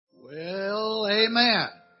Amen.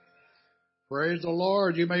 Praise the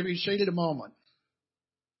Lord. You may be seated a moment.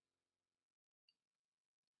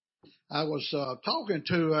 I was talking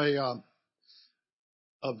to a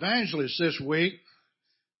evangelist this week,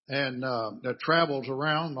 and that travels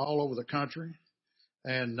around all over the country,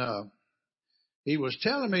 and he was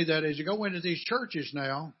telling me that as you go into these churches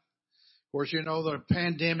now, of course, you know, the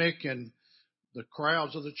pandemic and the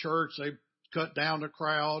crowds of the church, they've cut down the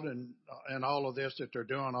crowd and all of this that they're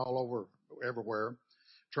doing all over everywhere,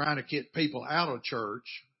 trying to get people out of church.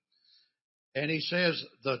 And he says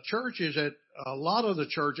the churches a lot of the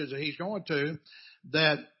churches that he's going to,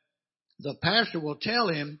 that the pastor will tell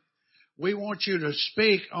him, we want you to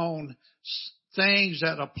speak on things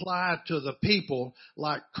that apply to the people,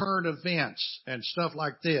 like current events and stuff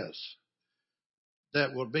like this.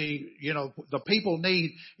 That would be, you know, the people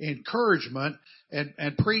need encouragement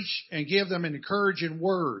and preach and give them encouraging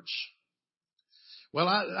words. Well,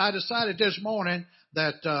 I decided this morning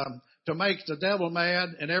that to make the devil mad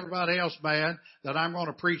and everybody else mad, that I'm going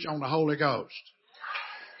to preach on the Holy Ghost.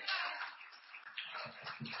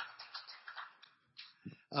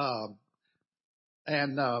 So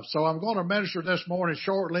I'm going to minister this morning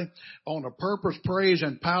shortly on the purpose, praise,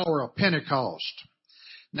 and power of Pentecost.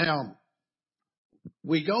 Now,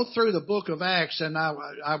 we go through the book of Acts, and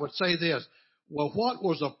I would say this. Well, what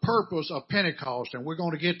was the purpose of Pentecost? And we're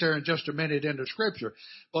going to get there in just a minute into Scripture.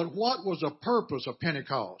 But what was the purpose of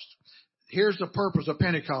Pentecost? Here's the purpose of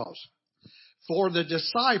Pentecost. For the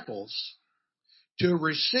disciples to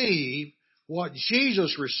receive what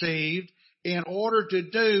Jesus received in order to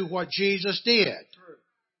do what Jesus did.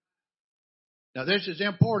 Now, this is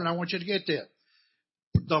important. I want you to get this.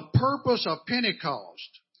 The purpose of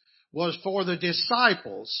Pentecost was for the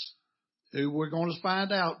disciples, who we're going to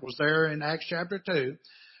find out was there in Acts chapter 2,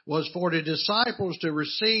 was for the disciples to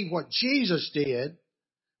receive what Jesus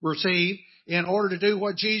receive in order to do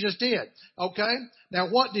what Jesus did. Okay? Now,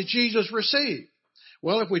 what did Jesus receive?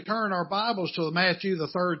 Well, if we turn our Bibles to Matthew, the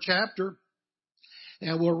 3rd chapter,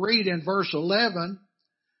 and we'll read in verse 11,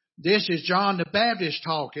 this is John the Baptist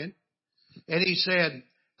talking, and he said,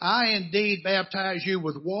 I indeed baptize you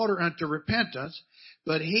with water unto repentance,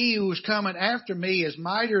 but he who is coming after me is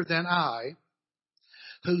mightier than I,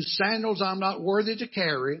 whose sandals I'm not worthy to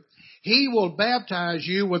carry. He will baptize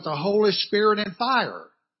you with the Holy Spirit and fire.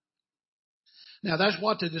 Now that's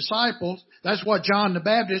what John the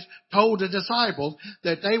Baptist told the disciples,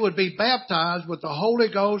 that they would be baptized with the Holy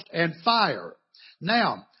Ghost and fire.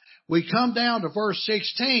 Now, we come down to verse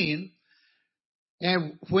 16,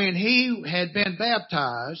 and when he had been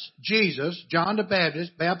baptized, Jesus, John the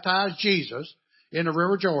Baptist, baptized Jesus in the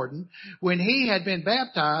river Jordan. When he had been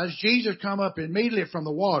baptized, Jesus come up immediately from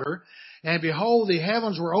the water, and behold, the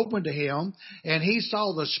heavens were opened to him, and he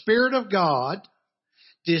saw the Spirit of God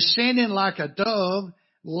descending like a dove,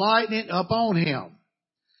 lighting upon him.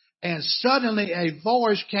 And suddenly a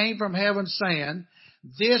voice came from heaven saying,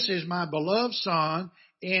 This is my beloved Son,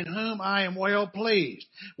 in whom I am well pleased.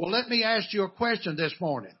 Well, let me ask you a question this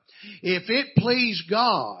morning. If it pleased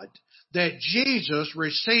God that Jesus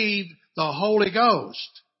received the Holy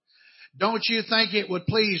Ghost, don't you think it would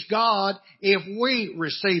please God if we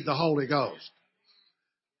received the Holy Ghost?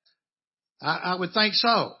 I would think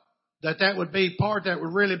so. That would be part that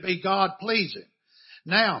would really be God pleasing.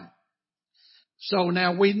 Now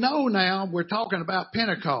we know now we're talking about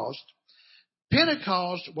Pentecost.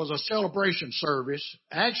 Pentecost was a celebration service.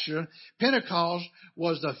 Actually, Pentecost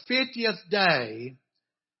was the 50th day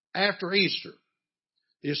after Easter.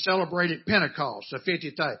 It celebrated Pentecost, the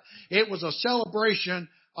 50th day. It was a celebration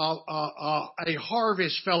of a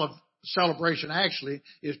harvest celebration, actually,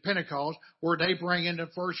 is Pentecost, where they bring in the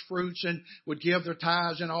first fruits and would give their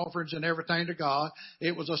tithes and offerings and everything to God.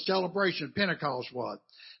 It was a celebration, Pentecost was.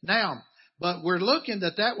 Now, but we're looking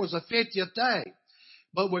that was the 50th day.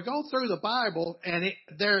 But we go through the Bible, and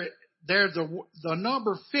the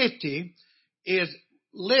number 50 is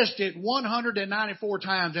listed 194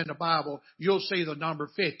 times in the Bible. You'll see the number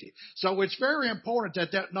 50. So it's very important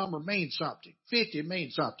that number means something. 50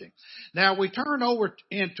 means something. Now we turn over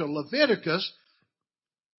into Leviticus.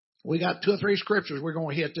 We got 2 or 3 scriptures we're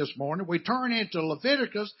going to hit this morning. We turn into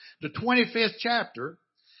Leviticus, the 25th chapter,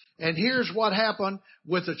 and here's what happened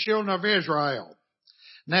with the children of Israel.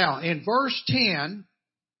 Now in verse 10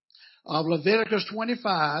 of Leviticus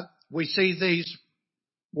 25, we see these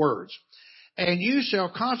words. And you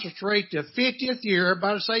shall consecrate the 50th year,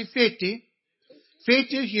 everybody say 50,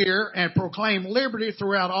 50th year, and proclaim liberty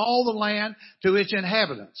throughout all the land to its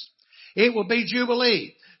inhabitants. It will be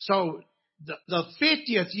Jubilee. So the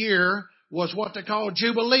 50th year was what they call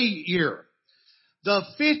Jubilee year. The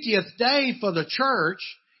 50th day for the church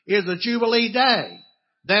is the Jubilee Day.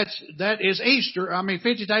 That is Easter.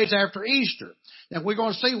 50 days after Easter. And we're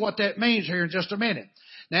going to see what that means here in just a minute.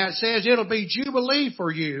 Now it says it'll be Jubilee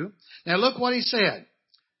for you. Now look what he said.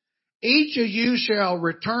 Each of you shall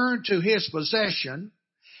return to his possession,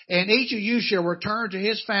 and each of you shall return to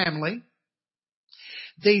his family.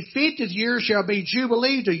 The 50th year shall be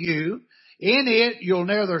Jubilee to you. In it you'll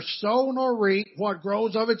neither sow nor reap what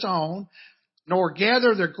grows of its own, nor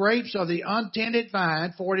gather the grapes of the untended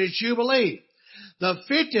vine, for it is Jubilee. The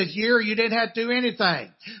 50th year, you didn't have to do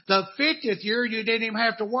anything. The 50th year, you didn't even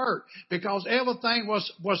have to work because everything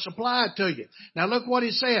was supplied to you. Now look what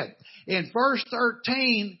he said. In verse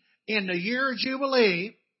 13, in the year of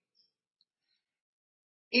Jubilee,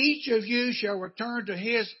 each of you shall return to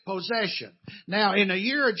his possession. Now, in a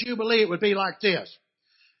year of Jubilee, it would be like this.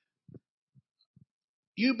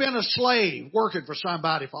 You've been a slave working for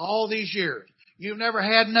somebody for all these years. You've never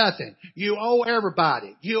had nothing. You owe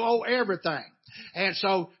everybody. You owe everything. And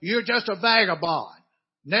so you're just a vagabond.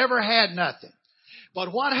 Never had nothing.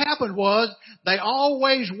 But what happened was they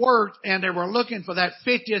always worked and they were looking for that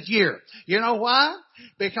 50th year. You know why?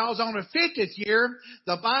 Because on the 50th year,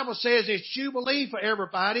 the Bible says it's Jubilee for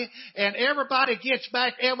everybody and everybody gets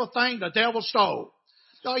back everything the devil stole.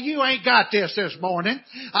 So you ain't got this morning.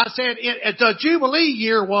 I said the Jubilee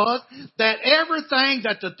year was that everything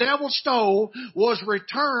that the devil stole was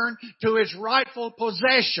returned to its rightful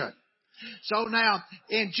possession. So now,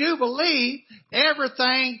 in Jubilee,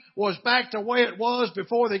 everything was back the way it was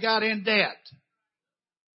before they got in debt.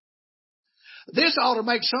 This ought to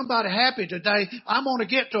make somebody happy today. I'm going to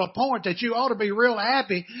get to a point that you ought to be real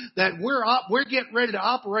happy that we're getting ready to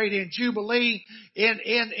operate in Jubilee in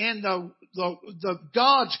the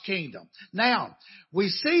God's kingdom. Now, we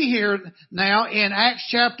see here now in Acts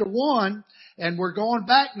chapter 1, and we're going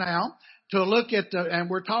back now to look at and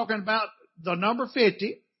we're talking about the number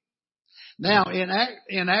 50. Now, in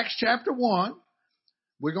Acts chapter 1,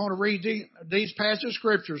 we're going to read these passage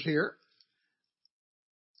scriptures here.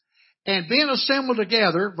 And being assembled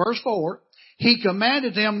together, verse 4, he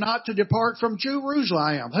commanded them not to depart from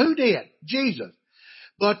Jerusalem. Who did? Jesus.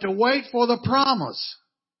 But to wait for the promise.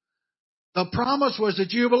 The promise was the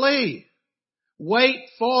Jubilee. Wait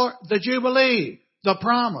for the Jubilee. The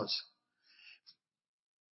promise.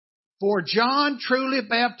 For John truly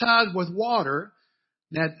baptized with water.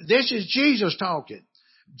 Now, this is Jesus talking.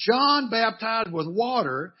 John baptized with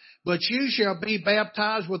water, but you shall be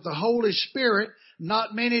baptized with the Holy Spirit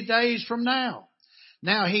not many days from now.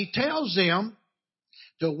 Now, he tells them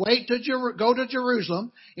to wait to go to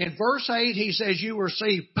Jerusalem. In verse 8, he says, you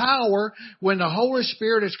receive power when the Holy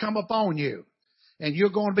Spirit has come upon you. And you're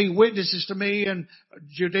going to be witnesses to me in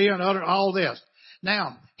Judea and all this.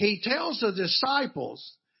 Now, he tells the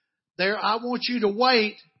disciples there, I want you to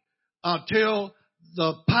wait until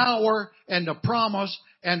the power and the promise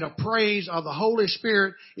and the praise of the Holy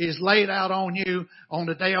Spirit is laid out on you on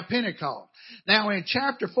the day of Pentecost. Now in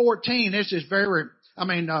chapter 14,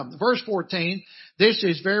 verse 14, this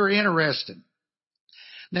is very interesting.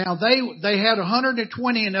 Now they had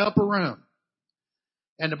 120 in the upper room.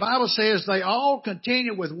 And the Bible says they all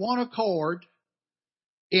continued with one accord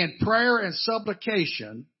in prayer and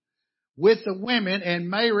supplication with the women, and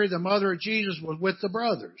Mary, the mother of Jesus, was with the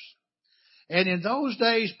brothers. And in those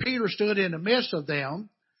days, Peter stood in the midst of them,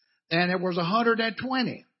 and there was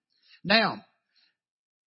 120. Now,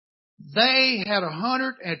 they had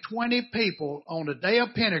 120 people on the day of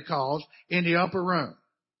Pentecost in the upper room.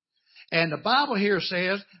 And the Bible here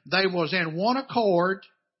says they was in one accord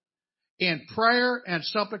in prayer and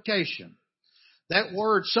supplication. That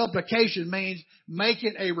word supplication means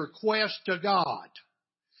making a request to God.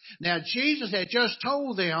 Now, Jesus had just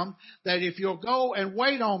told them that if you'll go and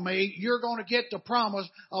wait on me, you're going to get the promise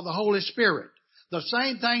of the Holy Spirit. The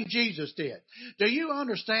same thing Jesus did. Do you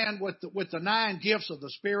understand with the 9 gifts of the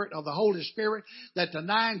Spirit, of the Holy Spirit, that the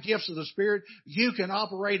 9 gifts of the Spirit, you can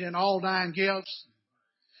operate in all 9 gifts?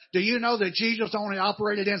 Do you know that Jesus only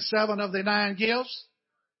operated in 7 of the 9 gifts?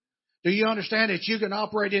 Do you understand that you can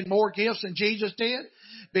operate in more gifts than Jesus did?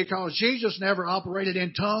 Because Jesus never operated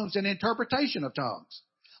in tongues and interpretation of tongues.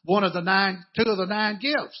 2 of the 9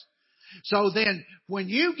 gifts. So then, when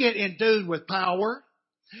you get endued with power,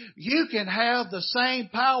 you can have the same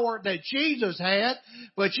power that Jesus had,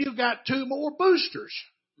 but you've got 2 more boosters.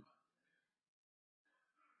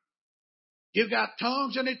 You've got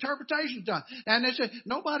tongues and interpretation of tongues. And they say,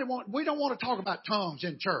 we don't want to talk about tongues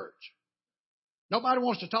in church. Nobody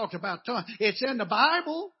wants to talk about tongues. It's in the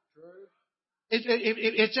Bible.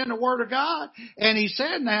 It's in the Word of God. And he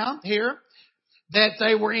said now here, that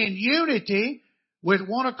they were in unity with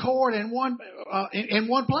one accord in one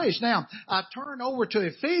place. Now, I turn over to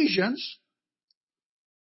Ephesians,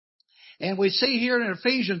 and we see here in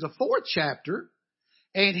Ephesians, the 4th chapter,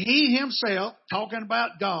 and He Himself, talking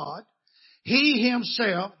about God, He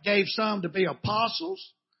Himself gave some to be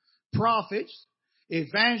apostles, prophets,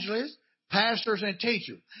 evangelists, pastors, and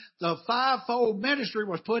teachers. The fivefold ministry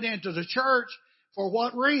was put into the church for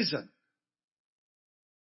what reason?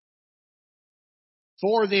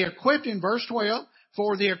 For the equipping, verse 12,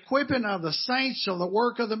 for the equipping of the saints of the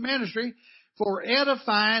work of the ministry, for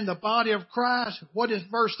edifying the body of Christ. What does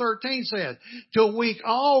verse 13 says? Till we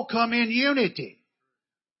all come in unity.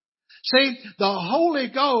 See, the Holy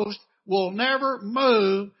Ghost will never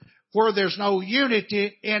move where there's no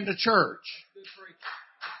unity in the church.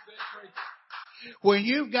 When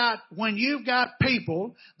you've got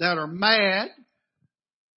people that are mad,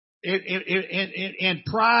 in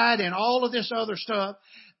pride and all of this other stuff,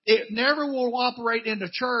 it never will operate in the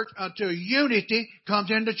church until unity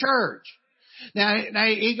comes into church. Now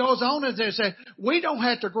he goes on and says, we don't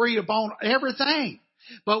have to agree upon everything,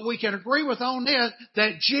 but we can agree with on this,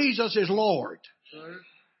 that Jesus is Lord.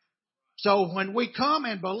 So when we come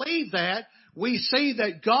and believe that, we see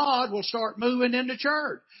that God will start moving in the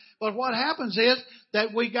church. But what happens is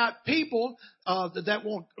that we got people that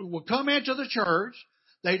will come into the church.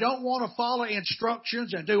 They don't want to follow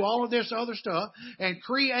instructions and do all of this other stuff and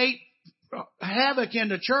create havoc in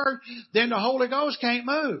the church. Then the Holy Ghost can't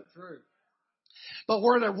move. True. But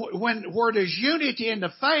where there's unity in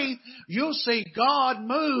the faith, you'll see God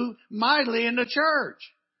move mightily in the church.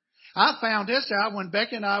 I found this out when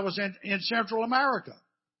Becky and I was in Central America.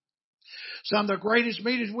 Some of the greatest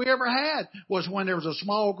meetings we ever had was when there was a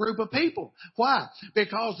small group of people. Why?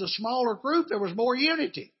 Because the smaller group, there was more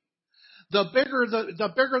unity. The bigger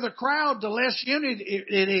the crowd, the less unity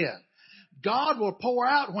it is. God will pour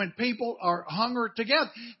out when people are hungered together.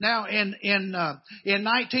 Now, in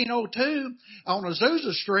 1902, on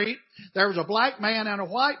Azusa Street, there was a black man and a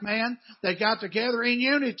white man that got together in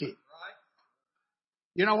unity.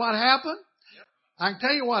 You know what happened? I can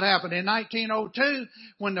tell you what happened in 1902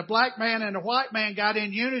 when the black man and the white man got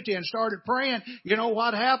in unity and started praying. You know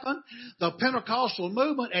what happened? The Pentecostal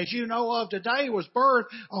movement, as you know of today, was birthed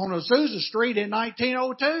on Azusa Street in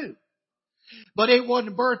 1902. But it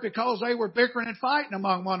wasn't birthed because they were bickering and fighting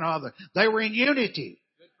among one another. They were in unity.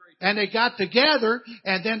 And they got together,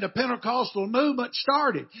 and then the Pentecostal movement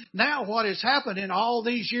started. Now what has happened in all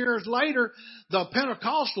these years later, the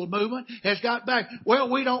Pentecostal movement has got back.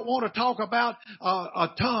 Well, we don't want to talk about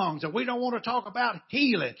tongues, and we don't want to talk about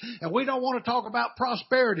healing, and we don't want to talk about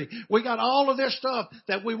prosperity. We got all of this stuff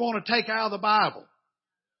that we want to take out of the Bible.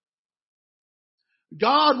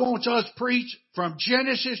 God wants us to preach from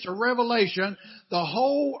Genesis to Revelation, the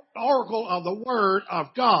whole oracle of the Word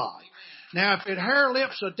of God. Now, if it hair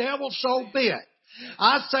lips the devil, so be it.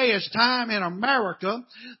 I say it's time in America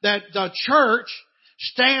that the church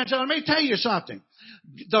stands up. Let me tell you something.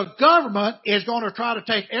 The government is going to try to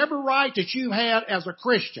take every right that you had as a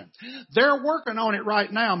Christian. They're working on it right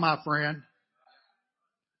now, my friend.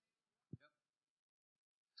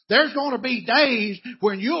 There's going to be days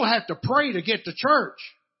when you'll have to pray to get to church.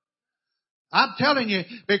 I'm telling you,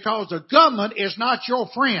 because the government is not your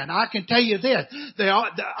friend. I can tell you this.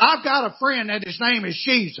 I've got a friend that his name is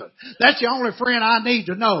Jesus. That's the only friend I need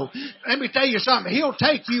to know. Let me tell you something. He'll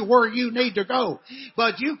take you where you need to go.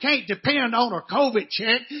 But you can't depend on a COVID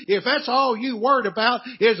check. If that's all you worried about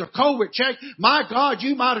is a COVID check, my God,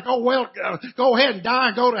 you might as well go ahead and die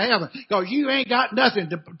and go to heaven. Because you ain't got nothing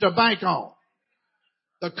to bank on.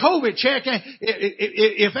 The COVID check,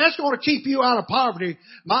 if that's going to keep you out of poverty,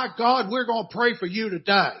 my God, we're going to pray for you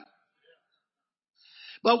today.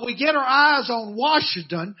 But we get our eyes on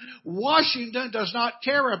Washington. Washington does not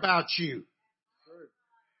care about you.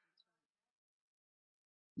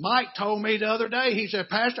 Mike told me the other day, he said,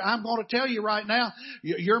 Pastor, I'm going to tell you right now,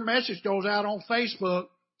 your message goes out on Facebook.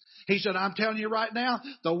 He said, I'm telling you right now,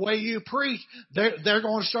 the way you preach, they're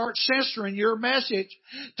going to start censoring your message.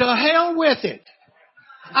 To hell with it.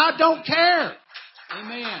 I don't care.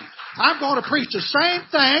 Amen. I'm going to preach the same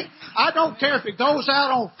thing. I don't care if it goes out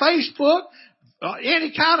on Facebook,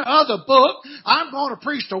 any kind of other book. I'm going to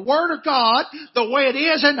preach the Word of God the way it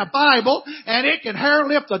is in the Bible, and it can hair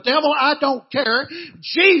lip the devil. I don't care.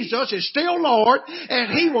 Jesus is still Lord,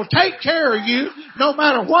 and He will take care of you no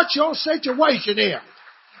matter what your situation is.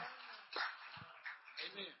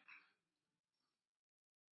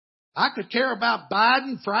 I could care about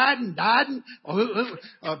Biden,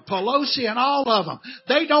 Pelosi, and all of them.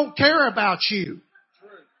 They don't care about you.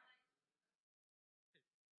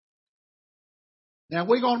 Now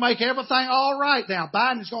we're going to make everything all right now.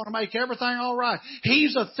 Biden's going to make everything all right.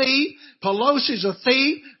 He's a thief. Pelosi's a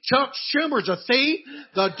thief. Chuck Schumer's a thief.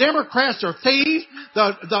 The Democrats are thieves.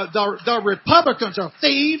 The Republicans are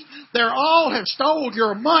thieves. They all have stole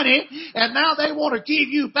your money, and now they want to give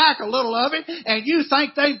you back a little of it, and you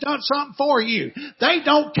think they've done something for you. They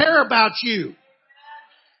don't care about you.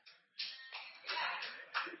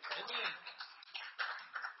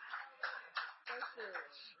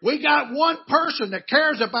 We got one person that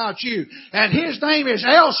cares about you, and his name is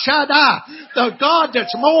El Shaddai, the God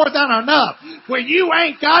that's more than enough. When you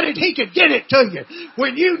ain't got it, He can get it to you.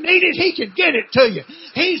 When you need it, He can get it to you.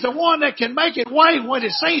 He's the one that can make it way when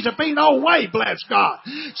it seems to be no way, bless God.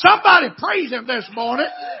 Somebody praise Him this morning.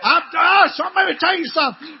 Let me tell you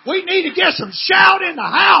something. We need to get some shout in the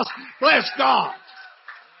house, bless God.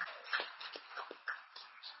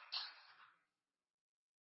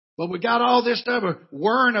 But we got all this stuff we're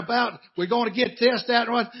worrying about. We're going to get this, that,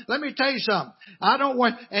 and what. Let me tell you something. I don't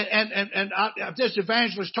want, this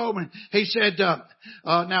evangelist told me, he said,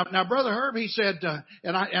 now Brother Herb, he said,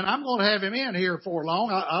 and I'm going to have him in here for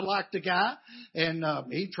long. I like the guy, and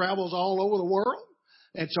he travels all over the world.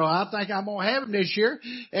 And so I think I'm going to have him this year.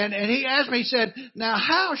 And he asked me, he said, now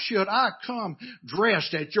how should I come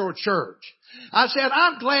dressed at your church? I said,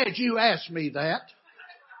 I'm glad you asked me that.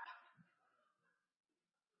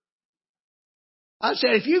 I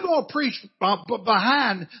said, if you're going to preach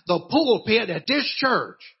behind the pulpit at this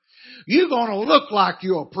church, you're going to look like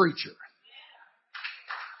you're a preacher.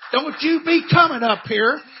 Don't you be coming up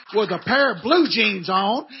here with a pair of blue jeans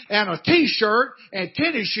on and a t-shirt and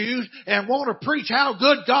tennis shoes and want to preach how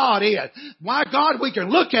good God is. My God, we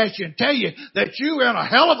can look at you and tell you that you're in a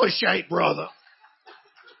hell of a shape, brother.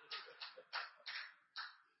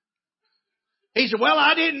 He said, well,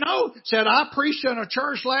 I didn't know. Said, I preached in a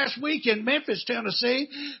church last week in Memphis, Tennessee,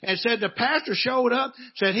 and said the pastor showed up,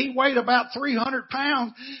 said he weighed about 300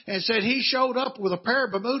 pounds, and said he showed up with a pair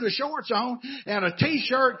of Bermuda shorts on and a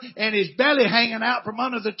t-shirt and his belly hanging out from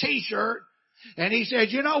under the t-shirt. And he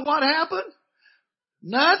said, you know what happened?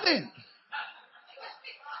 Nothing.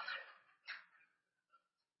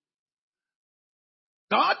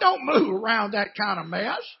 God don't move around that kind of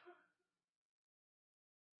mess.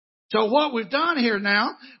 So what we've done here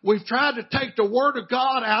now, we've tried to take the Word of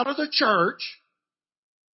God out of the church,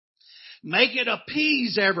 make it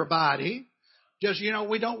appease everybody. Just,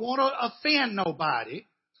 we don't want to offend nobody.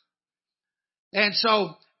 And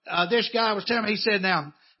so this guy was telling me, he said,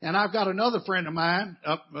 now, and I've got another friend of mine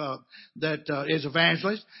that is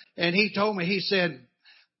evangelist, and he told me, he said,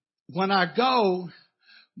 when I go,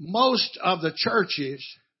 most of the churches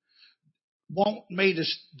want me to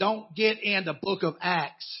don't get in the book of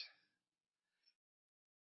Acts.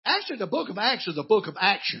 Actually, the book of Acts is the book of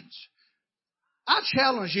actions. I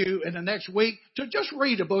challenge you in the next week to just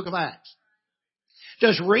read the book of Acts.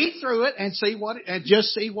 Just read through it and see what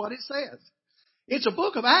it says. It's a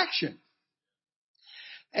book of action.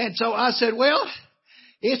 And so I said, well,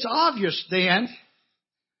 it's obvious then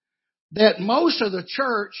that most of the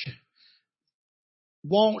church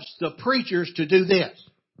wants the preachers to do this.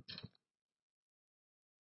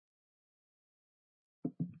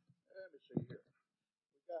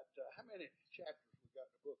 How many chapters we got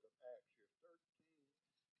in the book of Acts here?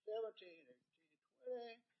 13, 17, 18,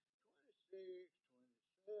 20, 26,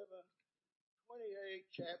 27, 28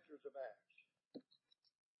 chapters of Acts.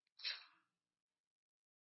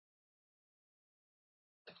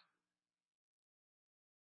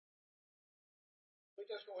 We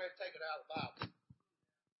just go ahead and take it out of the Bible.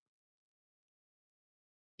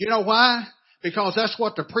 You know why? Because that's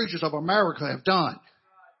what the preachers of America have done.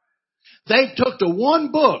 They took the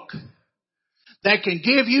one book that can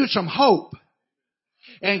give you some hope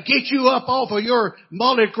and get you up off of your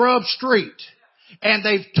mully grub street. And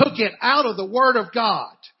they've took it out of the Word of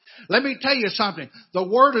God. Let me tell you something. The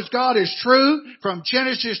Word of God is true from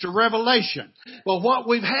Genesis to Revelation. But what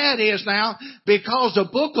we've had is now, because the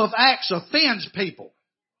book of Acts offends people.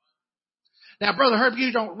 Now, Brother Herb,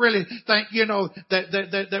 you don't really think,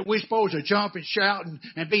 that we're supposed to jump and shout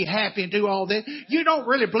and be happy and do all that. You don't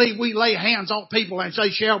really believe we lay hands on people and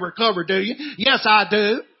say, shall recover, do you? Yes, I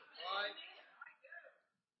do.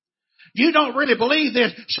 You don't really believe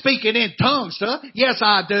this speaking in tongues stuff. Yes,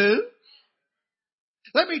 I do.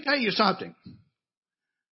 Let me tell you something.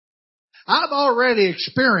 I've already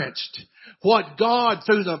experienced what God,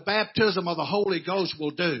 through the baptism of the Holy Ghost,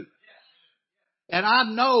 will do. And I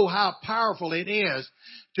know how powerful it is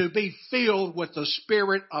to be filled with the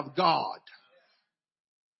Spirit of God.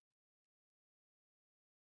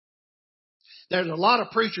 There's a lot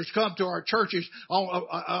of preachers come to our churches on,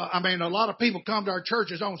 a lot of people come to our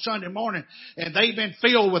churches on Sunday morning and they've been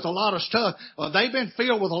filled with a lot of stuff. They've been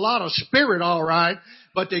filled with a lot of spirit, all right,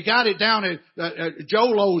 but they got it down at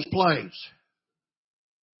Jolo's place.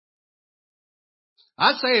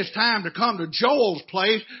 I say it's time to come to Joel's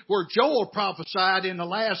place where Joel prophesied in the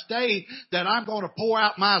last day that I'm going to pour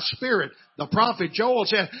out my spirit. The prophet Joel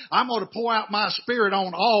said, I'm going to pour out my spirit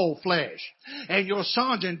on all flesh. And your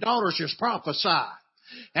sons and daughters shall prophesy.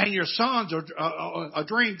 And your sons will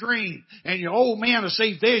dream. And your old men will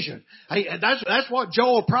see vision. Hey, that's what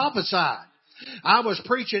Joel prophesied. I was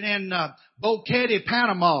preaching in Boquete,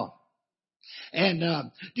 Panama. And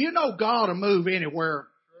do you know God will move anywhere?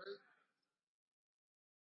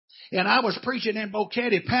 And I was preaching in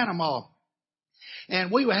Boquete, Panama. And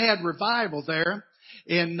we had revival there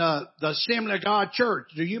in the Assembly of God Church.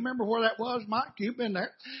 Do you remember where that was, Mike? You've been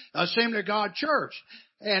there. Assembly of God Church.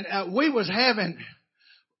 And we was having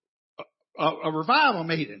a revival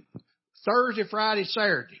meeting Thursday, Friday,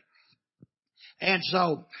 Saturday. And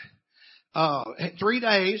so 3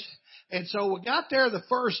 days. And so we got there the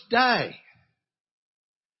first day.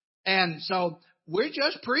 And so we're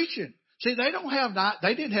just preaching. See, they didn't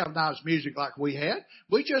have nice music like we had.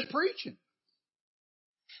 We just preaching.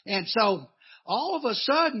 And so all of a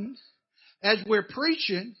sudden, as we're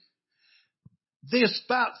preaching, this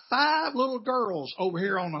about 5 little girls over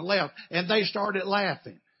here on the left, and they started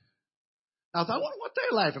laughing. I thought, what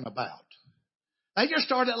they laughing about? They just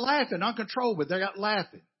started laughing uncontrollably. They got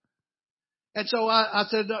laughing. And so I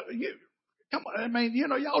said, come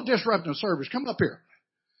on, y'all disrupting the service. Come up here.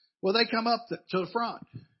 Well, they come up to the front.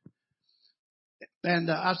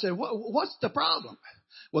 And I said, what's the problem?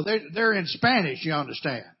 Well, they're in Spanish, you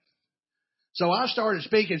understand. So I started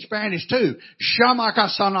speaking Spanish too.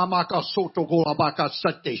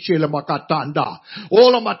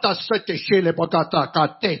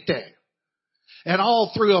 And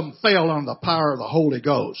all 3 of them fell under the power of the Holy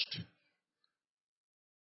Ghost.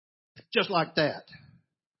 Just like that.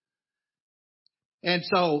 And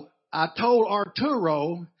so I told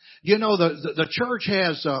Arturo, the church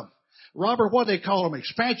has, Robert, what do they call them?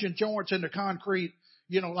 Expansion joints in the concrete.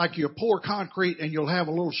 Like you pour concrete and you'll have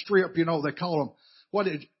a little strip, they call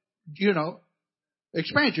them,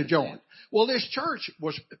 expansion joint. Well, this church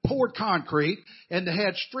was poured concrete and they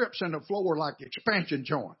had strips in the floor like expansion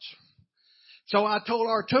joints. So I told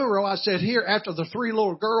Arturo, I said, here, after the 3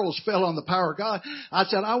 little girls fell on the power of God, I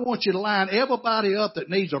said, I want you to line everybody up that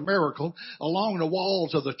needs a miracle along the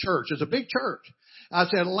walls of the church. It's a big church. I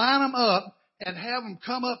said, line them up and have them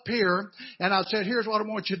come up here. And I said, here's what I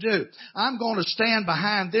want you to do. I'm going to stand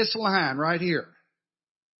behind this line right here.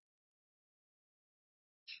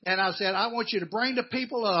 And I said, I want you to bring the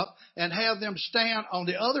people up and have them stand on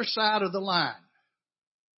the other side of the line.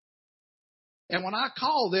 And when I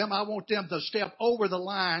call them, I want them to step over the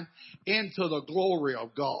line into the glory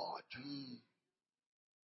of God.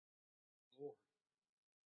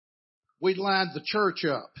 We'd line the church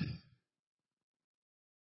up.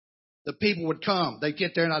 The people would come. They'd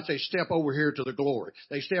get there and I'd say, step over here to the glory.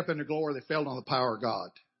 They step in the glory. They fell on the power of God.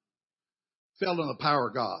 Fell on the power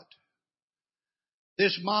of God.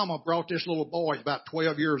 This mama brought this little boy, about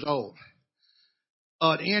 12 years old,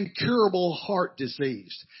 an incurable heart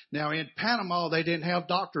disease. Now in Panama, they didn't have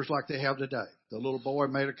doctors like they have today. The little boy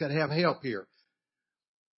could have help here.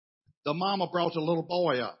 The mama brought the little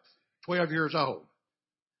boy up, 12 years old,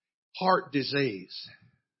 heart disease.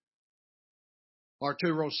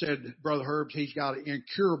 Arturo said, Brother Herb, he's got an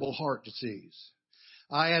incurable heart disease.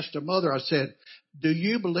 I asked the mother, I said, do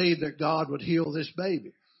you believe that God would heal this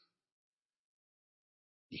baby?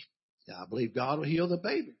 I believe God will heal the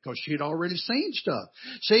baby because she'd already seen stuff.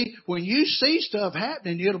 See, when you see stuff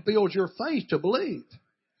happening, it'll build your faith to believe.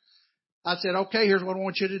 I said, okay, here's what I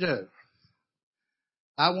want you to do.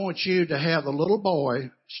 I want you to have the little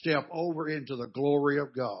boy step over into the glory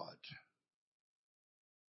of God.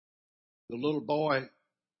 The little boy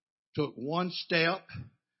took one step.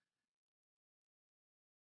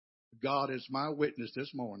 God is my witness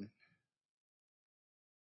this morning.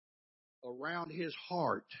 Around his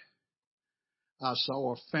heart, I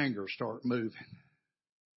saw a finger start moving.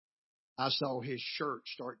 I saw his shirt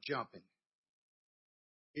start jumping.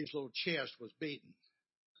 His little chest was beating.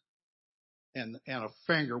 And a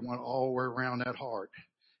finger went all the way around that heart.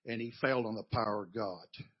 And he fell on the power of God.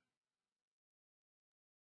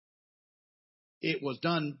 It was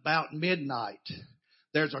done about midnight.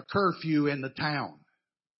 There's a curfew in the town.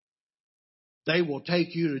 They will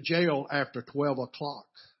take you to jail after 12 o'clock.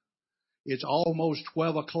 It's almost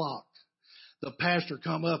 12 o'clock. The pastor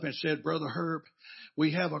come up and said, Brother Herb,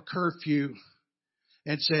 we have a curfew,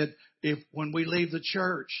 and said, if when we leave the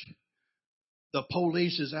church, the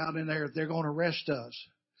police is out in there, they're going to arrest us.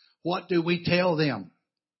 What do we tell them?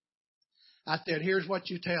 I said, here's what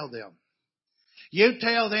you tell them. You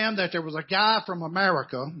tell them that there was a guy from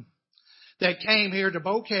America that came here to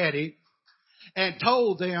Bocati and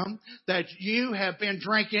told them that you have been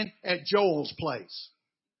drinking at Joel's place.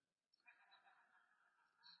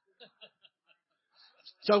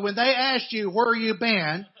 So when they ask you where you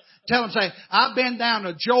been, tell them, say, I've been down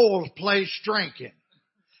to Joel's place drinking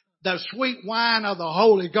the sweet wine of the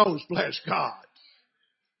Holy Ghost, bless God.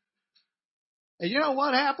 And you know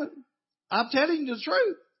what happened? I'm telling you the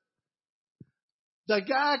truth. The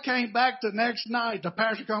guy came back the next night, the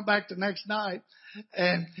pastor come back the next night,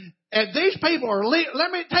 and these people are,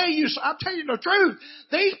 let me tell you, I'm telling you the truth,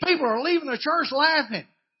 these people are leaving the church laughing.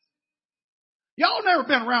 Y'all never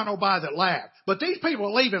been around nobody that laughed, but these people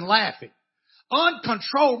are leaving laughing,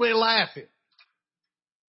 uncontrollably laughing.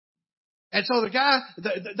 And so the guy,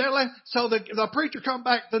 the preacher come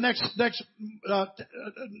back the next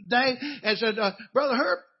day and said, Brother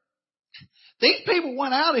Herb, these people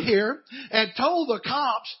went out of here and told the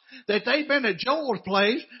cops that they'd been at Joel's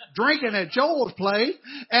place, drinking at Joel's place,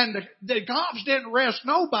 and the cops didn't arrest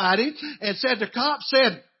nobody, and the cops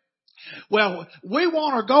said, well, we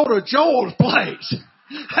want to go to Joel's place.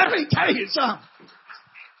 Let me tell you something.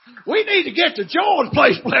 We need to get to Joel's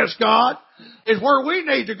place, bless God, is where we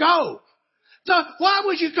need to go. So why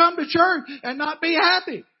would you come to church and not be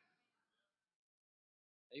happy?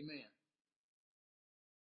 Amen.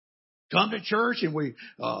 Come to church and we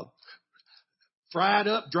dried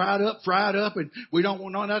up, and we don't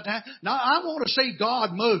want none of that. No, I want to see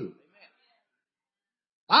God move.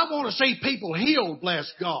 I want to see people healed,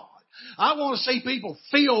 bless God. I want to see people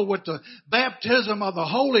filled with the baptism of the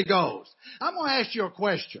Holy Ghost. I'm going to ask you a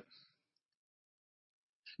question.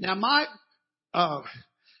 Now, Mike,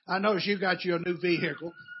 I notice you got you a new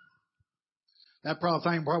vehicle. That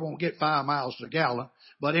thing probably won't get 5 miles to the gallon.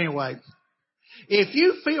 But anyway, if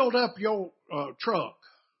you filled up your truck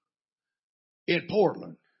in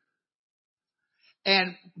Portland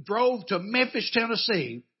and drove to Memphis,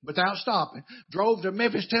 Tennessee, without stopping, drove to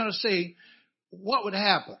Memphis, Tennessee, what would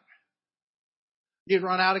happen? You'd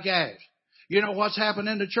run out of gas. You know what's happened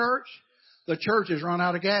in the church? The church has run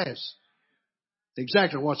out of gas.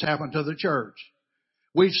 Exactly what's happened to the church.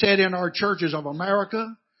 We've said in our churches of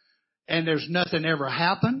America, and there's nothing ever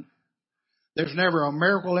happened. There's never a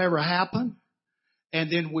miracle ever happened.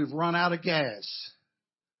 And then we've run out of gas.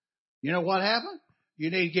 You know what happened?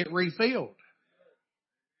 You need to get refilled.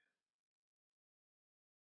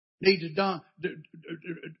 Need to do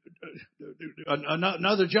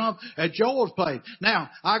another jump at Joel's place. Now,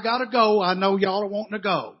 I got to go. I know y'all are wanting to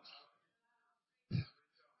go.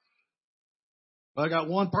 But I got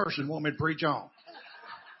one person want me to preach on.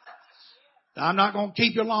 I'm not going to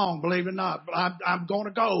keep you long, believe it or not. I'm going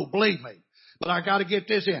to go, believe me. But I got to get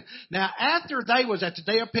this in. Now, after they was at the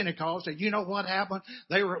day of Pentecost, and you know what happened?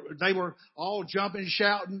 They were all jumping,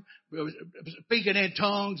 shouting, speaking in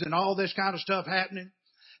tongues, and all this kind of stuff happening.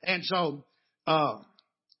 And so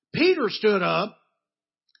Peter stood up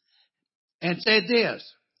and said this.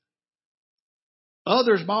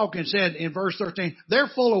 Others mocking said in verse 13, they're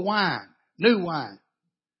full of wine, new wine.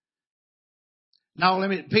 Now,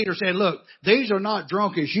 Peter said, look, these are not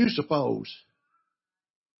drunk as you suppose,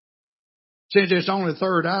 since it's only the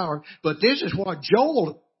third hour. But this is what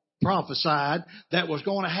Joel prophesied that was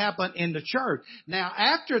going to happen in the church. Now,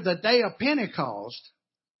 after the day of Pentecost,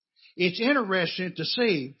 it's interesting to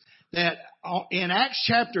see that in Acts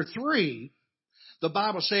chapter 3, the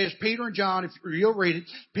Bible says Peter and John, if you'll read it,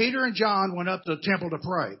 Peter and John went up to the temple to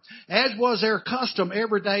pray. As was their custom,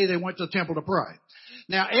 every day they went to the temple to pray.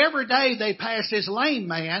 Now, every day they passed this lame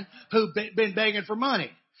man who'd been begging for money.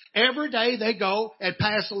 Every day they go and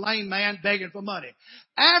pass the lame man begging for money.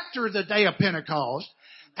 After the day of Pentecost,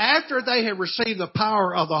 after they had received the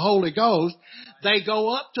power of the Holy Ghost, they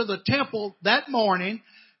go up to the temple that morning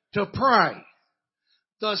to pray.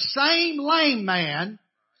 The same lame man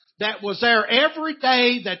that was there every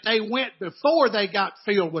day that they went before they got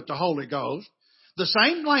filled with the Holy Ghost, the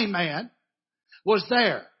same lame man was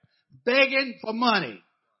there begging for money.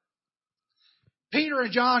 Peter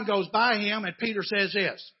and John goes by him, and Peter says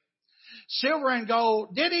this, silver and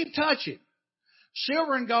gold, didn't even touch him.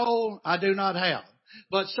 Silver and gold I do not have,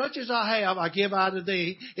 but such as I have I give out to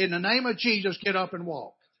thee. In the name of Jesus, get up and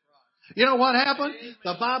walk. You know what happened?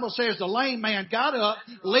 The Bible says the lame man got up,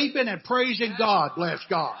 leaping and praising God. Bless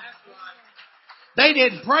God. They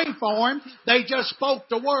didn't pray for him. They just spoke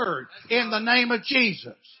the word in the name of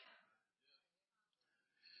Jesus.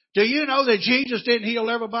 Do you know that Jesus didn't heal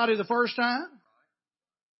everybody the first time?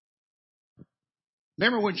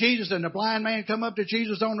 Remember when Jesus and the blind man come up to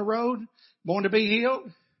Jesus on the road, wanting to be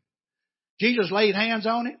healed? Jesus laid hands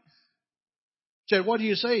on him. Said, what do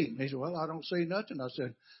you see? He said, well, I don't see nothing. I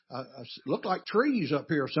said, I look like trees up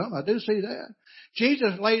here or something. I do see that.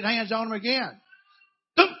 Jesus laid hands on him again.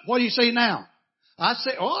 What do you see now? I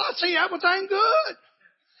said, oh, I see everything good.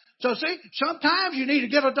 So see, sometimes you need to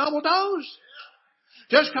get a double dose.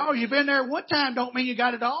 Just because you've been there one time don't mean you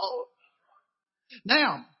got it all.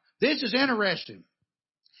 Now, this is interesting.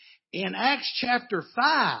 In Acts chapter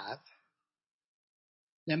 5,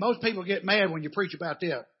 now most people get mad when you preach about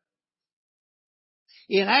this.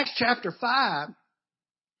 In Acts chapter 5,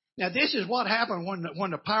 now this is what happened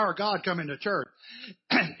when the power of God come into church.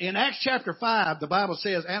 In Acts chapter 5, the Bible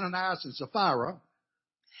says Ananias and Sapphira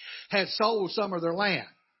had sold some of their land.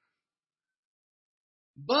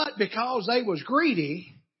 But because they was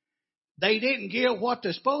greedy, they didn't give what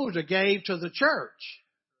they're supposed to give to the church.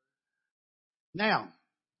 Now,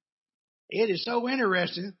 it is so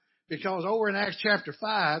interesting because over in Acts chapter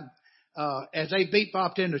 5, as they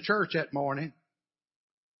beat-bopped into church that morning,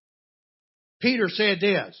 Peter said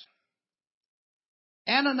this,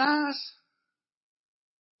 Ananias,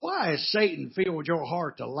 why has Satan filled your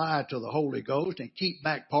heart to lie to the Holy Ghost and keep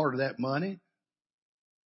back part of that money?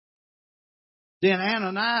 Then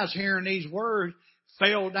Ananias, hearing these words,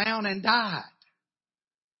 fell down and died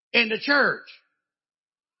in the church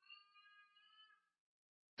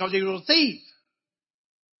because he was a thief.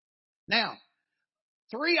 Now,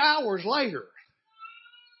 3 hours later,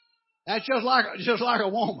 that's just like a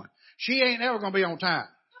woman. She ain't ever going to be on time.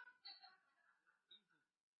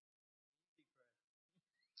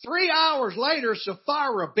 3 hours later,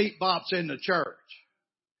 Sapphira beat bops in the church.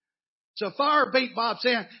 Sapphira beat bops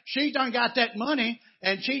in. She done got that money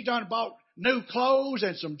and she done bought new clothes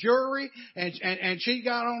and some jewelry and she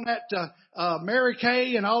got on that Mary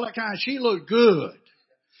Kay and all that kind of. She looked good.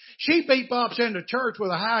 She beat bops in the church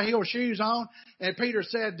with a high heel shoes on, and Peter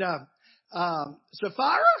said,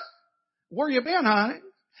 Sapphira, where you been, honey?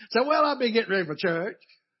 So, well, I've been getting ready for church.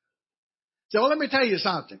 So, well, let me tell you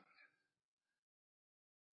something.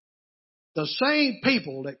 The same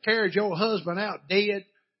people that carried your husband out dead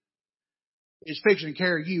is fixing to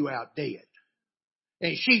carry you out dead.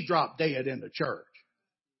 And she dropped dead in the church.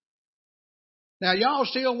 Now, y'all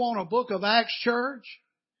still want a book of Acts, church?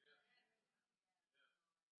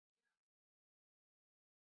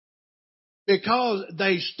 Because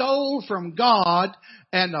they stole from God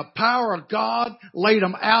and the power of God laid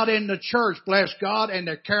them out in the church, bless God, and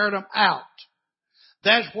they carried them out.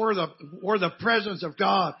 That's where the presence of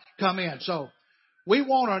God come in. So we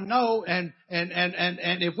want to know, and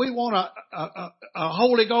if we want a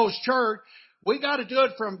Holy Ghost church, we got to do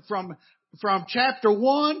it from chapter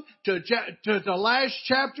 1 to the last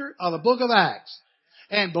chapter of the book of Acts,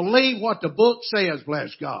 and believe what the book says.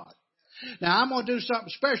 Bless God. Now I'm going to do something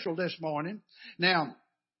special this morning. Now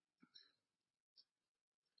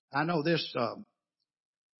I know this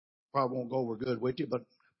probably won't go over good with you, but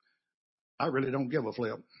I really don't give a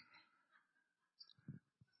flip.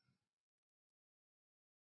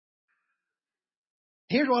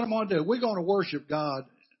 Here's what I'm going to do. We're going to worship God.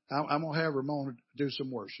 I'm going to have Ramona do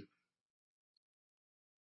some worship.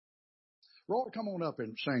 Roy, come on up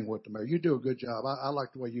and sing with the mayor. You do a good job. I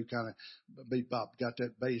like the way you kind of bebop, got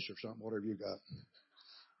that bass or something, whatever you got.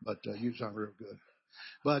 But you sound real good.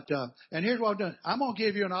 But and here's what I'm doing. I'm going to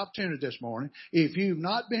give you an opportunity this morning. If you've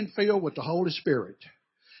not been filled with the Holy Spirit.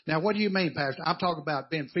 Now, what do you mean, Pastor? I'm talking about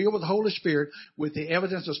being filled with the Holy Spirit with the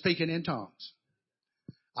evidence of speaking in tongues.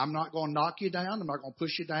 I'm not going to knock you down. I'm not going to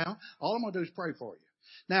push you down. All I'm going to do is pray for you.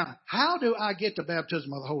 Now, how do I get the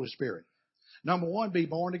baptism of the Holy Spirit? Number one, be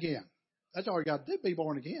born again. That's all you got to do, be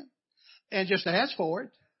born again. And just ask for it.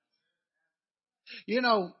 You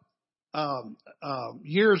know,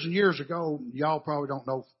 years and years ago, y'all probably don't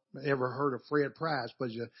know, ever heard of Fred Price,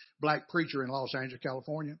 but he's a black preacher in Los Angeles,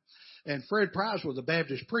 California. And Fred Price was a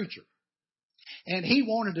Baptist preacher. And he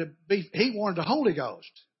wanted the Holy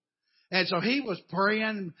Ghost. And so he was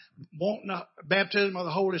praying, wanting the baptism of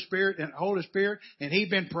the Holy Spirit, and he'd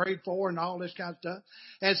been prayed for and all this kind of stuff.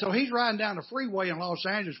 And so he's riding down the freeway in Los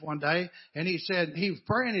Angeles one day, and he was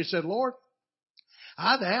praying, he said, Lord,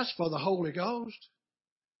 I've asked for the Holy Ghost,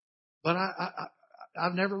 but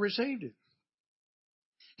I've never received it.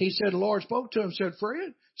 He said, the Lord spoke to him, said,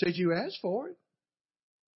 Fred, said, you asked for it.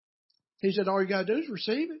 He said, all you got to do is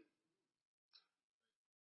receive it.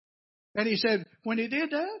 And he said, when he did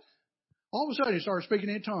that, all of a sudden, he started speaking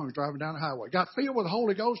in tongues driving down the highway. Got filled with the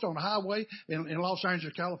Holy Ghost on the highway in Los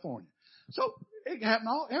Angeles, California. So it can happen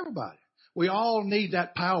to everybody. We all need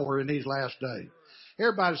that power in these last days.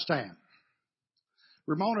 Everybody stand.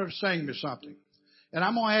 Ramona, sing me something. And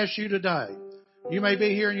I'm going to ask you today, you may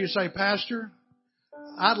be here and you say, Pastor,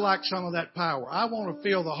 I'd like some of that power. I want to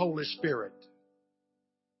feel the Holy Spirit.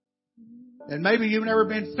 And maybe you've never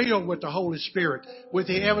been filled with the Holy Spirit, with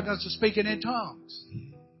the evidence of speaking in tongues.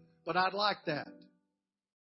 But I'd like that.